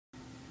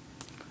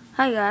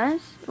Hi guys,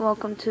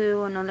 welcome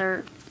to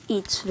another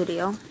eats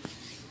video.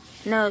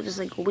 No, it's just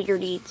like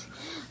weird eats.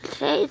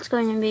 Today it's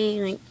going to be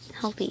like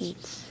healthy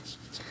eats.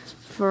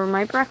 For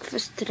my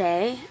breakfast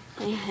today,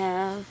 I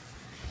have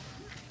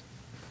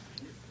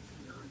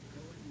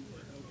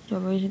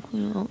strawberries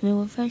and oatmeal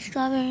with fresh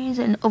strawberries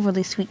and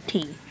overly sweet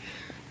tea.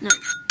 Now,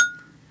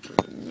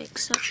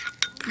 mix up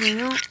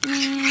the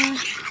oatmeal.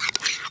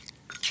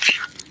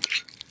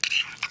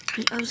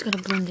 I just gotta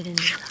blend it in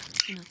together,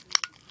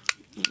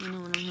 you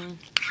know what I'm saying.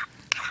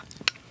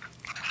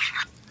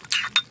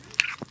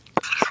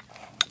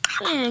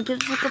 Yeah, it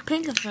gives like a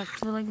pink effect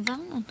for like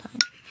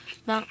Valentine's.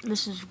 Now,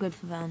 this is good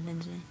for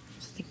Valentine's Day.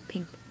 It's like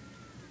pink.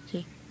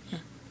 See? Yeah,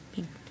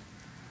 pink.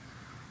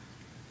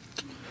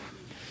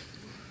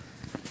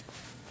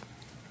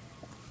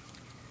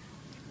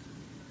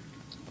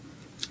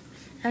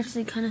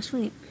 Actually, kind of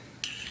sweet.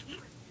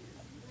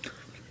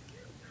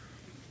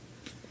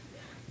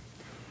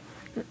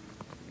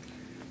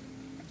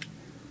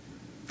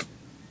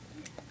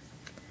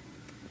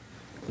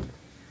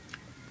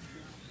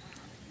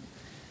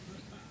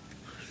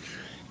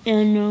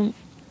 And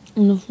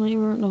the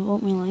flavor of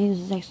oatmeal I use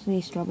is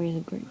actually strawberries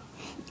and grape.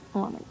 I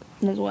love it.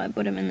 That's why I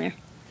put them in there.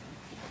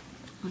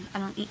 I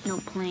don't eat no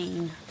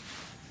plain.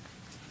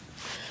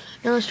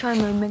 Now let's try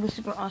my mega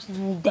super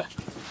awesome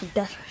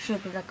death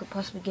sugar that could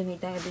possibly give me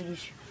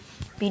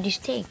diabetes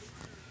tea.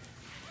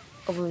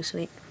 Overly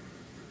sweet.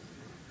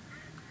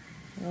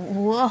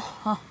 Whoa!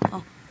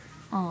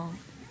 Oh.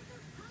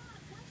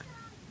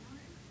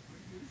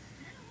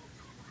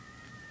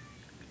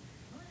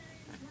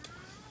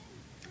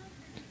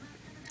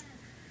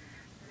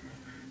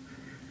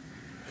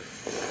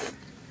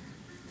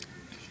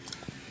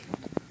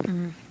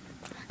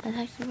 That's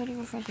actually pretty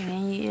refreshing,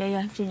 and you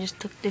actually just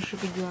took the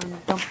sugar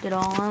and dumped it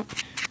all out.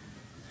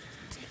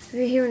 If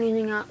you hear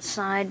anything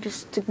outside,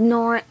 just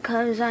ignore it,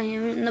 because I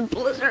am in the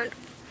blizzard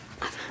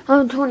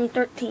of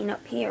 2013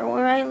 up here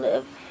where I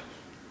live.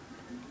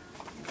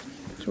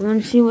 Do you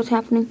want to see what's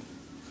happening?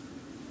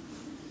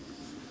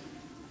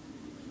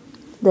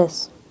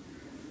 That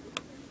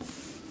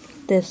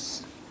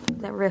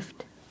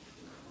rift.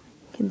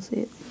 You can see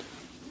it.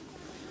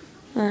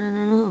 I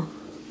don't know.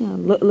 Yeah,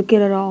 look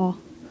at it all.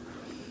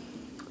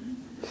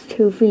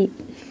 2 feet.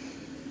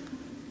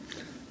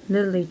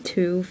 Literally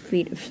 2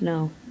 feet of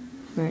snow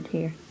right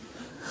here.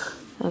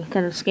 I'm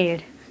kind of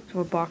scared. So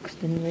we're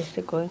boxed in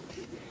basically.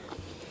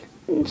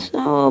 And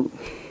so,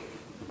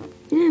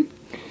 yeah.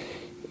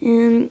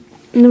 And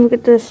look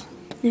at this.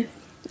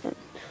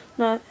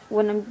 Not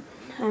when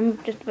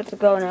I'm just about to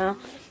go now.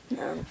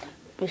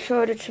 Be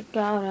sure to check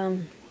out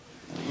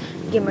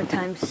Gamer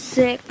Time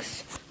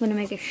 6. I'm gonna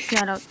make a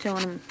shout out to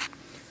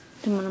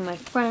one of my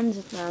friends.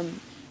 It's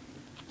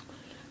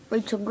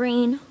Rachel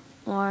Green,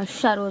 or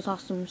Shadow is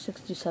Awesome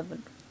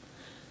 67.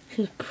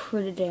 She's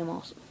pretty damn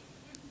awesome.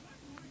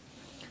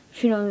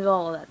 She knows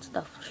all of that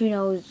stuff. She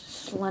knows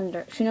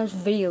Slender. She knows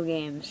video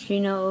games.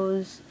 She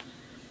knows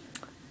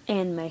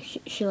anime.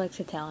 She likes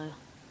Italian.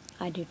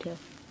 I do too.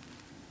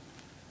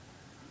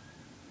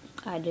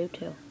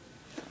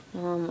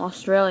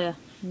 Australia.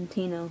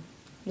 Tino.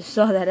 Just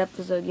saw that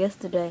episode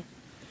yesterday.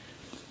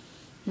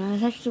 And I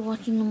was actually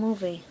watching the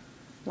movie.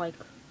 Like,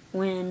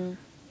 when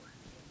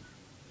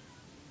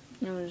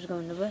I was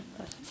going to bed.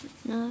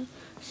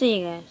 See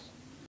you guys.